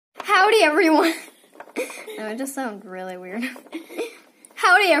Howdy, everyone. No, it just sounds really weird.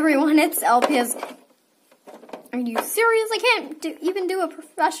 Howdy, everyone. It's LPS. Are you serious? I can't even do a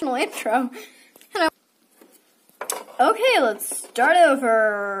professional intro. Hello. Okay, let's start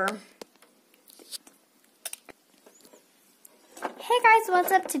over. Hey guys,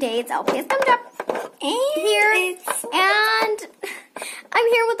 what's up? Today it's LPS here, and I'm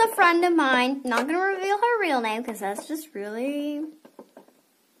here with a friend of mine. Not gonna reveal her real name because that's just really.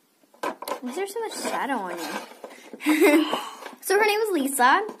 Why is there so much shadow on you? So her name is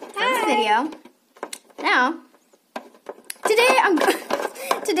Lisa. First video. Now, today I'm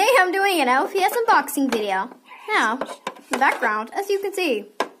doing an LPS unboxing video. Now, in the background, as you can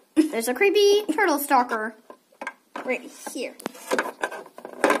see, there's a creepy turtle stalker right here.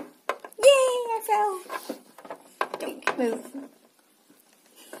 Yay! I fell. Don't move.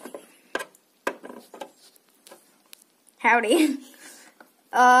 Howdy.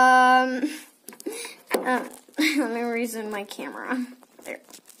 Let me resume my camera. There.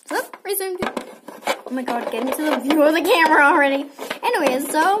 So, resume. Oh my god, get into the view of the camera already.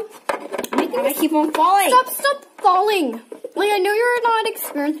 Anyways, so I keep on falling. Stop falling. Like, I know you're not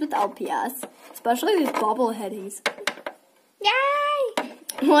experienced with LPS, especially these bobbleheadies. Yay!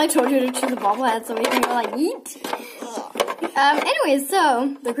 Well, I told you to choose a bobblehead, so we can go like yeet. Anyways,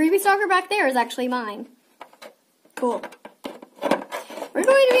 so the creepy stalker back there is actually mine. Cool. We're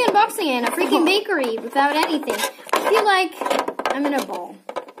going to be unboxing it in a freaking bakery without anything. I feel like I'm in a ball.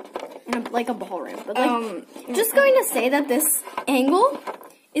 Like a ballroom. But like, just going to say that this angle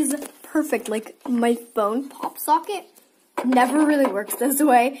is perfect. Like, my phone pop socket never really works this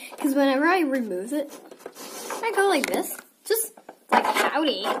way. Because whenever I remove it, I go like this. Just like,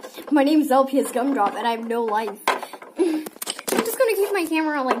 howdy. My name's LPS Gumdrop and I have no life. I'm just going to keep my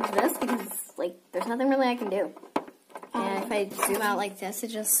camera like this because, like, there's nothing really I can do. And if I zoom out like this, it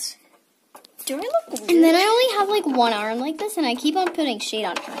just... Do I look weird? And then I only have like one arm like this, and I keep on putting shade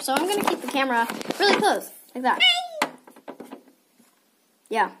on her. So I'm going to keep the camera really close, like that.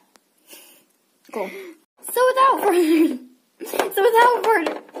 Yeah. Cool. So without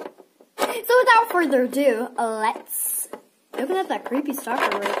further ado, let's open up that creepy stalker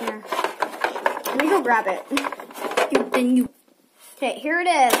right there. Let me go grab it. Okay, here it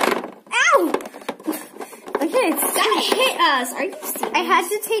is. Ow! Okay, that hit us. Are you serious? I had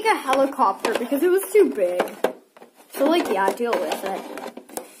to take a helicopter because it was too big. So, like, yeah, deal with it.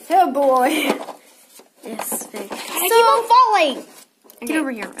 Oh boy. Yes, big. I keep on falling. Get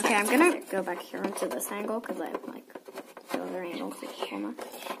over here. Okay, I'm gonna go back here into this angle because I have, like, the other angle.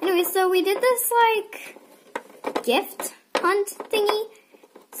 Anyway, so we did this, like, gift hunt thingy.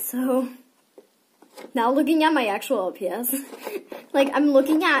 So, now looking at my actual LPS. Like, I'm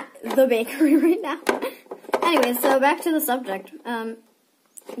looking at the bakery right now. Anyway, so back to the subject.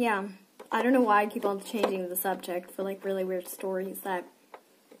 Yeah, I don't know why I keep on changing the subject for like really weird stories that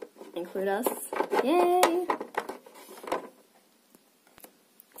include us. Yay!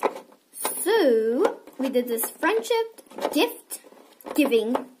 So, we did this friendship gift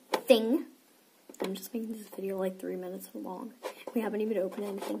giving thing. I'm just making this video like 3 minutes long. We haven't even opened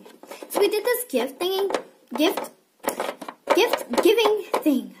anything. So we did this gift giving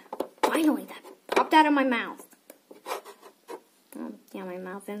thing. Finally, that popped out of my mouth. Yeah, my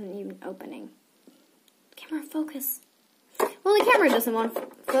mouth isn't even opening. Camera, focus. Well, the camera doesn't want to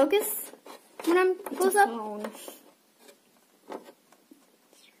focus when I'm close up.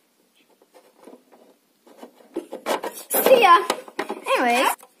 See ya. Anyway,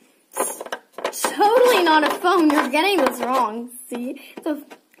 totally not a phone. You're getting this wrong. See, it's a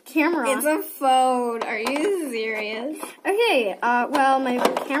camera. It's a phone. Are you serious? Okay, well, my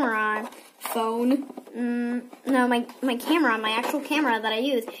camera... Phone? No, my camera, my actual camera that I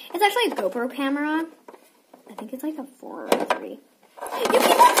use, it's actually a GoPro camera. I think it's like a 4 or a 3. You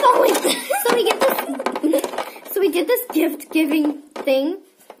keep on falling! So we did this gift giving thing,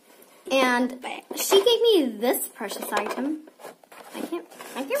 and she gave me this precious item. I can't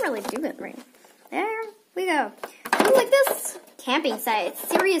really do it right. There we go. It's like this camping set. It's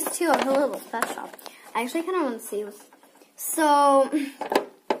Series 2 of the little pet shop. I actually kind of want to see what's... So...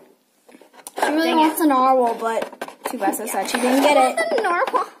 She really wants a narwhal, but too bad so sad she didn't get it. The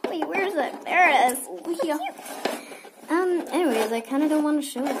narwhal. Wait, where is it? There it is. Yeah. Anyways, I kind of don't want to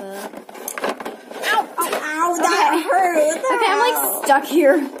show the... Ow, that hurt. Okay, I'm like stuck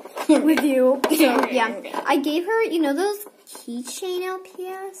here with you. So, yeah. I gave her, you know those keychain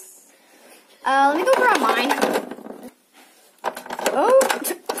LPS? Let me go grab mine. Oh.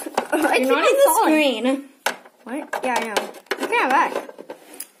 You're not on the screen. What? Yeah, I know. Okay, I'm back.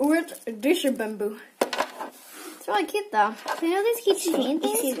 Where's dish bamboo? It's really cute though. You know these keychain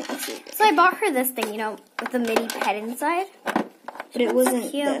things? So I bought her this thing, you know, with the mini pet inside. But it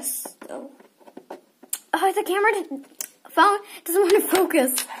wasn't this, though. Oh, the camera phone doesn't want to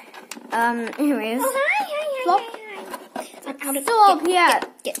focus. Anyways. Oh, hi. Stop, yeah.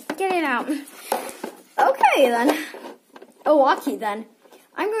 Get it out. Okay, then. Oh, lucky, then.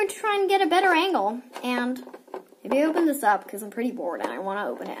 I'm going to try and get a better angle. And maybe open this up because I'm pretty bored and I want to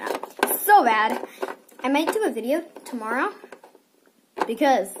open it up so bad. I might do a video tomorrow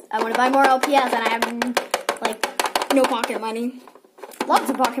because I want to buy more LPS and I have, like, No pocket money. Lots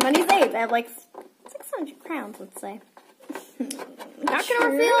of pocket money saved. I have, like, 600 crowns, let's say. Not gonna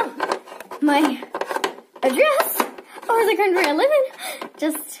reveal my address or the country I live in.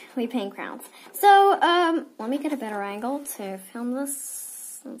 Just, we pay in crowns. So, let me get a better angle to film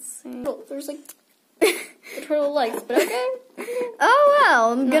this. Let's see. Oh, there's, like, the turtle legs, but okay. Oh,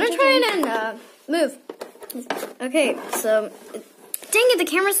 well, I'm gonna try and, move. Okay, so, dang it, the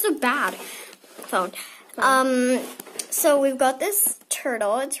camera's so bad. Phone. So we've got this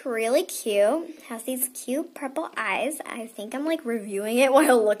turtle. It's really cute. It has these cute purple eyes. I think I'm like reviewing it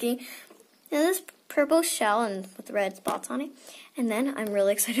while looking. And this purple shell and with red spots on it. And then I'm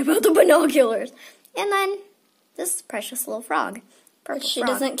really excited about the binoculars. And then this precious little frog. Which she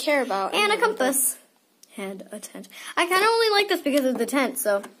doesn't care about. And a compass. And a tent. I kind of only like this because of the tent.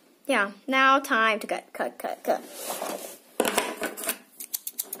 So yeah, now time to cut.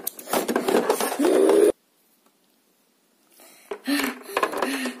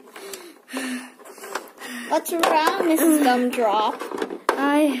 What's around, Mrs. Gumdrop?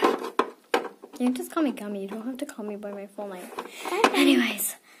 You can just call me Gummy. You don't have to call me by my full name.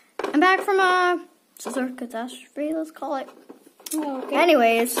 Anyways, I'm back from a scissor catastrophe, let's call it. Oh, okay.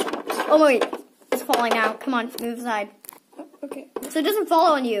 Anyways, oh wait, it's falling out. Come on, move aside. Okay. So it doesn't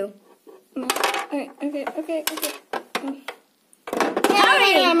fall on you. Okay.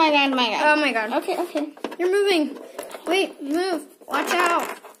 Howdy! Oh my god. Oh my god. Okay. You're moving. Wait, move. Watch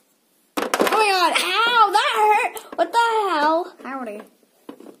out. Oh my god, ow, that hurt! What the hell? Howdy.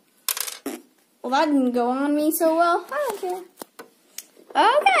 Well, that didn't go on me so well. I don't care.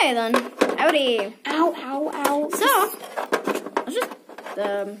 Okay then. Howdy. Ow. So,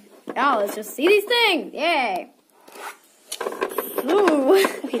 let's just see these things. Yay. Ooh.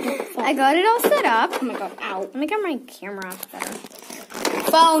 Okay, I got it all set up. oh my god, ow. Let me get my camera better.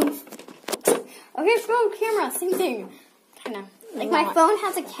 Phone. Okay, phone, camera, same thing. Kind of. Like, my phone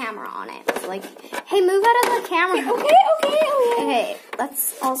has a camera on it. So, like, hey, move out of the camera. Okay,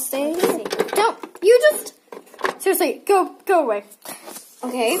 I'll stay here. Don't, you just, seriously, go away.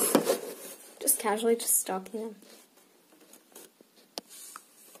 Okay. Just casually just stalking them.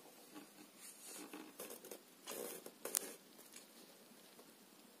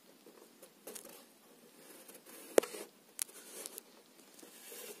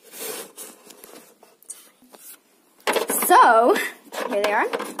 So, here they are.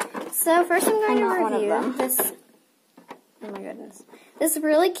 So first I'm going to review this, oh my goodness, this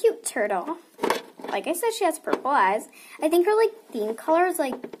really cute turtle. Like I said, she has purple eyes. I think her like theme color is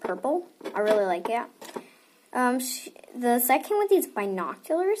like purple. I really like it. The set came with these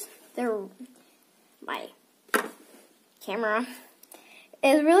binoculars. They're, my camera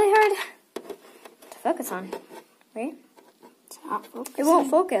is really hard to focus on. Wait. It's not focusing. It won't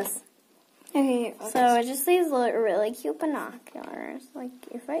focus. Okay. So it's just these really cute binoculars. Like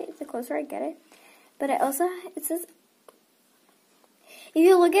the closer I get it. But it says, if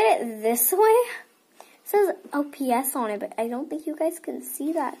you look at it this way, it says LPS on it, but I don't think you guys can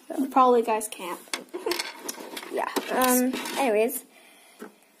see that though. Probably guys can't. Yeah. Anyways,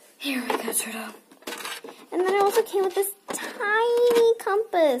 here we go, turtle. And then it also came with this tiny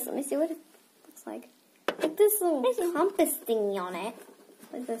compass. Let me see what it looks like. Like this little compass thingy on it.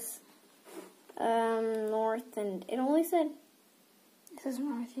 Like this. North, and it only said, This is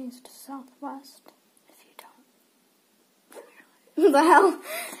northeast to southwest, if you don't. The hell?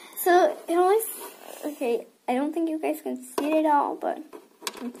 So, it only, okay, I don't think you guys can see it at all, but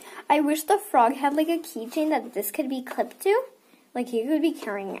I wish the frog had like a keychain that this could be clipped to. Like, he could be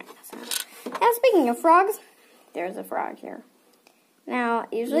carrying it. Now, speaking of frogs, there's a frog here. Now,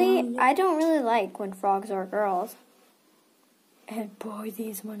 usually, I don't really like when frogs are girls. And boy,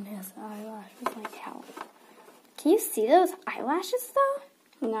 these one has eyelashes like hell. Can you see those eyelashes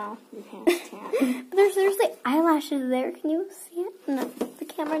though? No, you can't. But there's seriously eyelashes there. Can you see it? No, the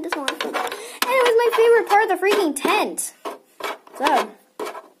camera doesn't want to. And it was my favorite part of the freaking tent. So,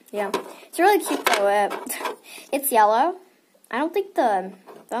 yeah. It's really cute though. It's yellow. I don't think the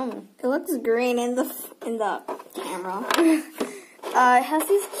phone. It looks green in the camera. it has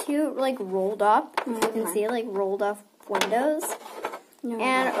these cute, like, rolled up. You can see, like, rolled up windows. No,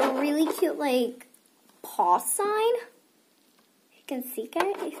 And a really cute, like, paw sign. You can see,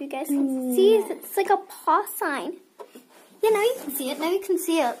 guys, if you guys can see, it's like a paw sign. Yeah, now you can see it. Now you can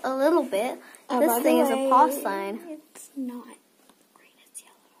see it a little bit. This thing is a paw sign. It's not green, it's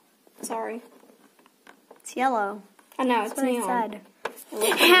yellow. Sorry. It's yellow. I know, That's it's what neon. I said.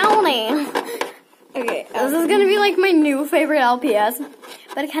 Howdy! Okay. This is gonna be like my new favorite LPS.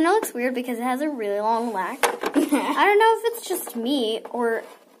 But it kind of looks weird because it has a really long neck. I don't know if it's just me or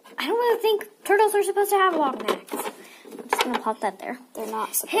I don't really think turtles are supposed to have long necks. I'm just gonna pop that there. They're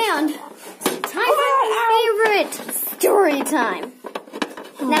not supposed And to. time for my favorite story time.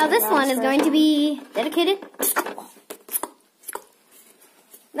 Now this one is going to be dedicated to school.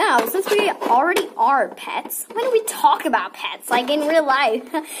 Now, since we already are pets, why don't we talk about pets, like in real life?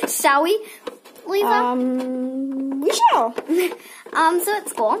 Shall we, Lisa? We shall. So at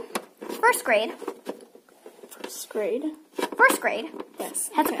school, first grade. First grade. Yes.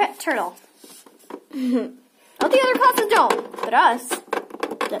 Has a pet turtle. All the other classes don't, but us.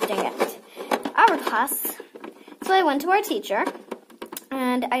 Dang it. Our class. So I went to our teacher,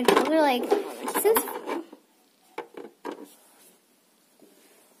 and I told her, like, since...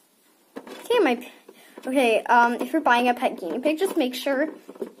 Okay, if you're buying a pet guinea pig, just make sure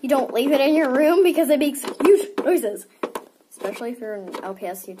you don't leave it in your room because it makes huge noises. Especially if you're an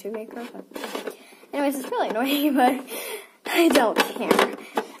LPS YouTube maker. But anyways, it's really annoying, but I don't care.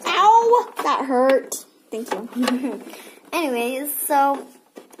 Ow! That hurt. Thank you. Anyways, so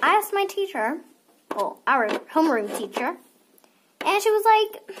I asked my teacher, well, our homeroom teacher, and she was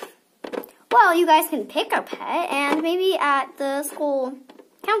like, well, you guys can pick a pet, and maybe at the school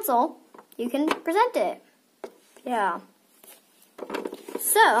council, you can present it. Yeah.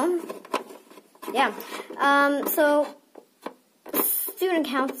 So, yeah. So, student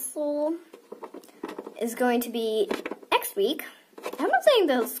council is going to be next week. I'm not saying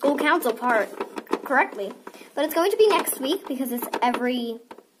the school council part correctly, but it's going to be next week because it's every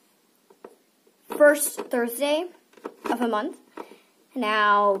first Thursday of a month.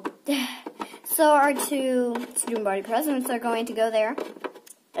 Now, so our two student body presidents are going to go there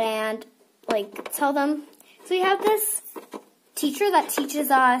and, like, tell them. So we have this teacher that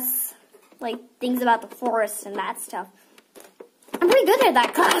teaches us, like, things about the forest and that stuff. I'm pretty good at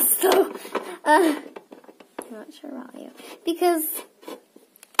that class, so, I'm not sure about you. Because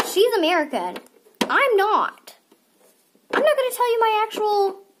she's American. I'm not. I'm not going to tell you my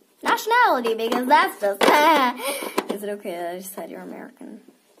actual nationality because that's just... Is it okay that I just said you're American?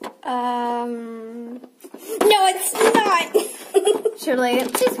 No, it's not. Surely,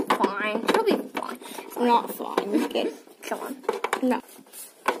 she's fine. She'll be fine. Not fine. Okay. Come on. No.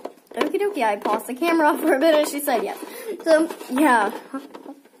 Okie dokie, I paused the camera off for a bit and she said yes. So, yeah.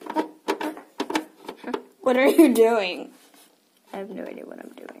 What are you doing? I have no idea what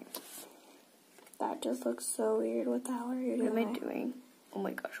I'm doing. That just looks so weird. What the hell are you doing? What am I doing? Oh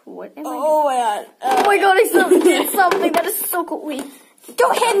my gosh, what am I doing? Oh my god. Oh my god, I did something that is so cool. Wait.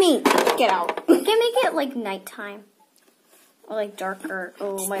 Don't hit me! Get out. Can make it like nighttime. Or like darker.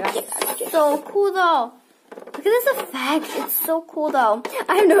 Oh my gosh. So cool though. Look at this effect. It's so cool though.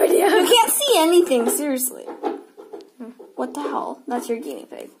 I have no idea. You can't see anything, seriously. What the hell? That's your guinea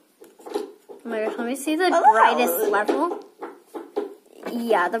pig. Oh my gosh, let me see the brightest level.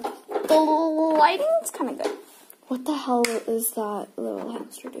 Yeah, the lighting's kind of good. What the hell is that little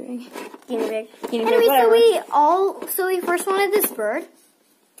hamster doing? Guinea pig. Anyway, so we first wanted this bird,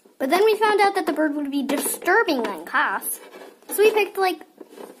 but then we found out that the bird would be disturbing in class. So we picked like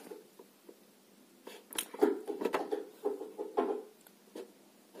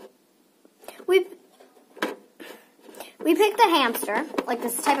we picked a hamster, like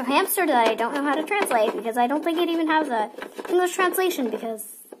this type of hamster that I don't know how to translate because I don't think it even has a English translation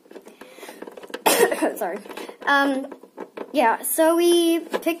because sorry. Yeah, so we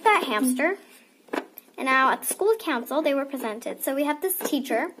picked that hamster, and now at the school council, they were presented. So we have this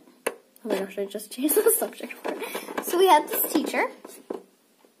teacher. Oh my gosh, I just changed the subject for it. So we had this teacher.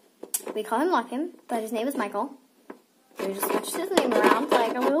 We call him Luckin, but his name is Michael. So we just switched his name around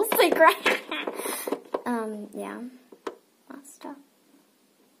like a little secret. Yeah. That stuff.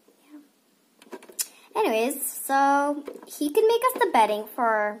 Yeah. Anyways, so he can make us the bedding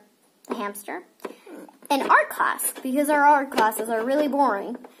for the hamster. In art class, because our art classes are really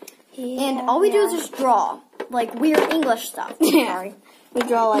boring, and all we do is just draw, like weird English stuff. Sorry. We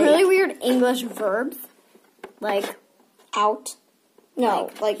draw like really weird English verbs, like out. No,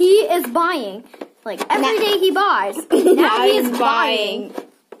 like he is buying, like every day he buys. Now he is buying.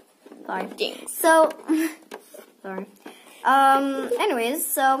 Sorry. Things. So, sorry. Anyways,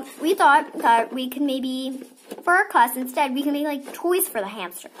 so we thought that we could maybe, for our class instead, we can make like toys for the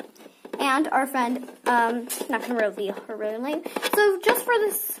hamster. And our friend, not gonna reveal her real name. So just for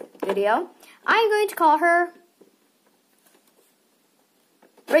this video, I'm going to call her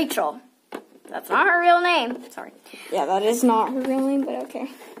Rachel. That's not her real name. Sorry. Yeah, that is not her real name, but okay.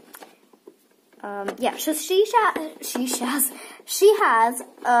 Yeah, so she has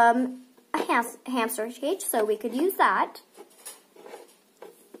a hamster cage, so we could use that.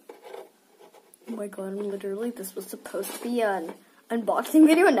 Oh my god, literally, this was supposed to be an unboxing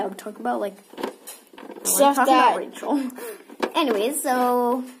video, and now I'm talking about, like, Stuff that. about Rachel. Anyways,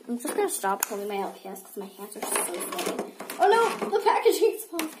 so I'm just gonna stop holding my LPS because my hands are so sweaty. Oh no, the packaging's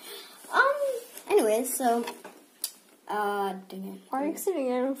falling. Anyways, so, dang it. Why are you sitting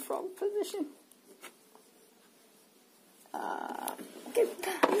in a frog position? Okay.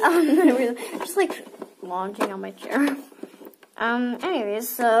 Anyways, just like lounging on my chair. Anyways,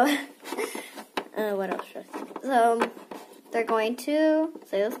 so, what else should I say? So, they're going to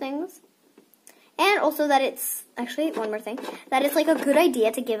say those things. And also that it's, actually, one more thing, that it's like a good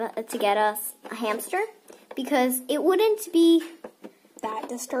idea to get us a hamster, because it wouldn't be That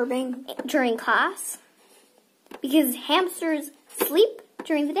disturbing. during class, because hamsters sleep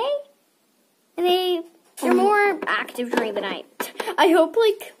during the day, and they're more active during the night. I hope,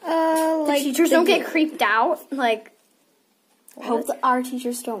 like the teachers don't get creeped out, like. I hope our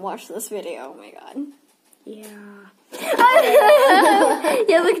teachers don't watch this video. Oh my god. Yeah.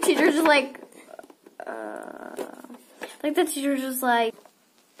 Yeah, like teachers just like the teachers just like,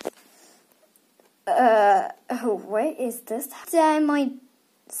 oh, what is this? Did my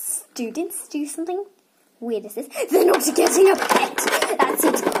students do something? Wait, is this? They're not getting a pet. That's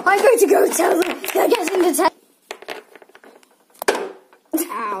it. I'm going to go tell them they're getting the pet.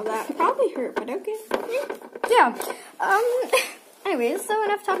 Ow, that probably hurt, but okay. Yeah. Anyways, so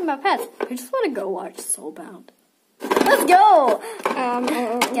enough talking about pets. I just want to go watch Soulbound. Let's go!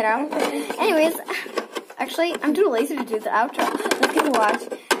 Get out. Anyways, actually, I'm too lazy to do the outro. Let's go watch.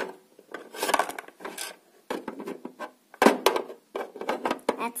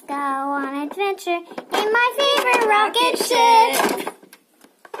 Let's go on an adventure in my favorite rocket ship.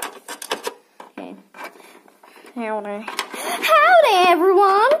 Okay. Howdy. Howdy,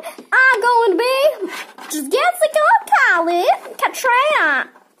 everyone. I'm going to be Jessica Katrina.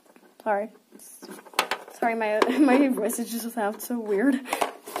 Sorry, my voice is just sounds so weird.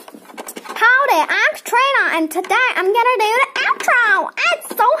 Howdy, I'm Katrina, and today I'm gonna do the outro. It's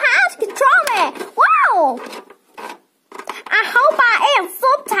so hard to control me. Wow! I hope I add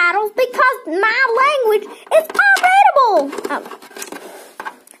subtitles because my language is unreadable.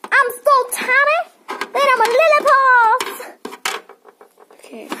 I'm so tiny that I'm a lollipop.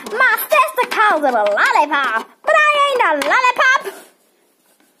 Okay. My sister calls it a lollipop, but I ain't a lollipop.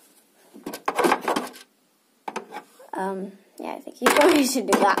 Yeah, I think you probably should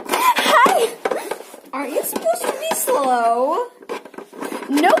do that. Hi! Aren't you supposed to be slow?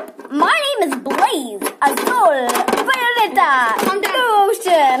 Nope, my name is Blaze, Azul, Violeta,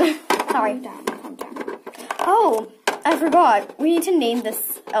 Ocean. Sorry. Calm down. Oh, I forgot. We need to name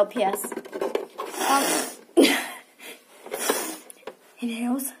this LPS.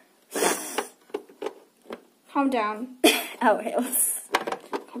 Inhales. Calm down. Outhales.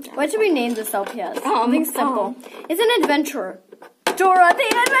 Calm down. What should we name this LPS? Something simple. Oh. It's an adventurer. Dora the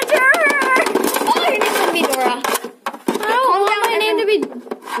Adventurer! Oh, your name's gonna be Dora. I don't want my name to be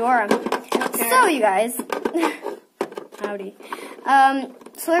Dora. Okay. So, you guys. Howdy.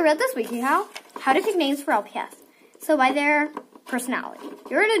 So I read this wiki how to pick names for LPS. So by their personality.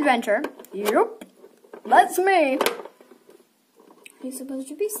 You're an adventurer. Yep. That's me. You're supposed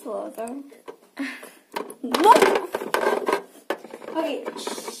to be slow, though. Nope. Okay,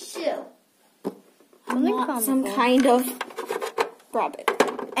 chill. Something Not some comical. kind of rabbit.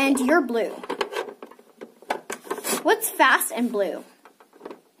 And you're blue. What's fast and blue?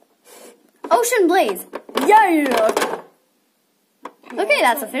 Ocean Blaze. Yeah. Okay,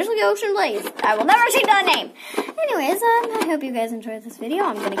 that's officially Ocean Blaze. I will never change that name. Anyways, I hope you guys enjoyed this video.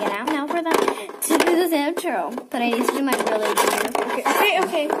 I'm gonna get out now to do this intro, but I need to do my really good.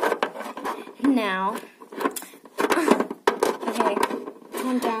 Okay. Now. Okay.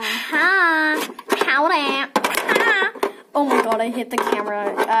 Calm down. Hi. Howdy. Hi. Oh my god, I hit the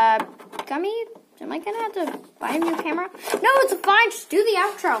camera. Gummy, am I gonna have to buy a new camera? No, it's fine. Just do the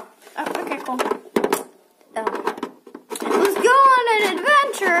outro. Oh, okay, cool. Let's go on an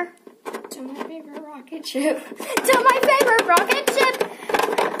adventure. To my favorite rocket ship. To my favorite rocket ship.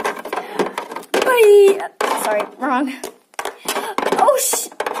 Bye. Sorry, wrong. Oh,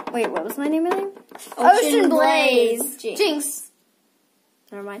 wait, what was my name again? Ocean Blaze. Jinx.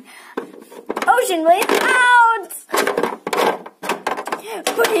 Never mind. Ocean Blaze out!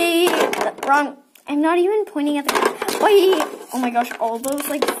 Wait. Wrong. I'm not even pointing at the camera. Wait. Oh my gosh, all those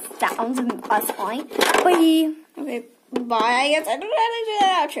like sounds of us flying. Wait. Okay, bye. I guess I don't know how to do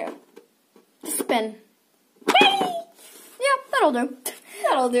that outro. Spin. Bye! Yeah, that'll do.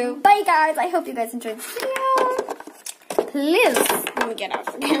 That'll do. Bye guys. I hope you guys enjoyed this video. Please. Let me get out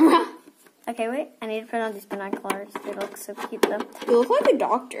of the camera. Okay, wait. I need to put on these binoculars. They look so cute though. You look like a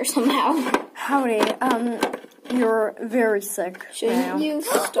doctor somehow. Howdy. You're very sick. Shouldn't you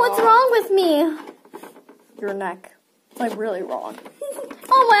stop? What's wrong with me? Your neck. It's like really wrong.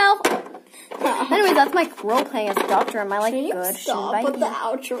 Oh well. Anyways, that's my role playing as a doctor. Am I like Shouldn't good? you stop with the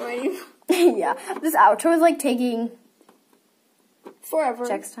outro anymore? Yeah, this outro is like taking Forever.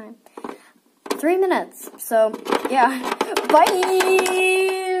 checks time. 3 minutes. So yeah. Bye.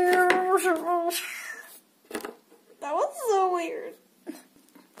 That was so weird.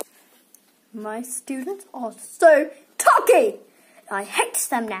 My students are so talky. I hate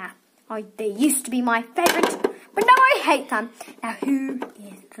them now. They used to be my favorite, but now I hate them. Now who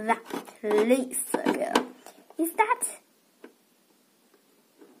is that Lisa girl? Is that?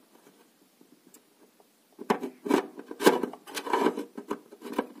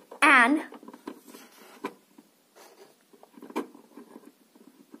 Anne?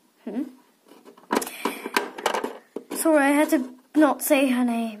 Sorry, I had to not say her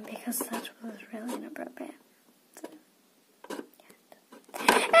name because that was really inappropriate. So,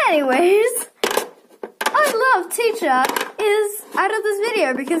 yeah. Anyways, I love teacher is out of this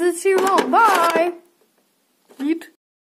video because it's too long. Bye. Eat.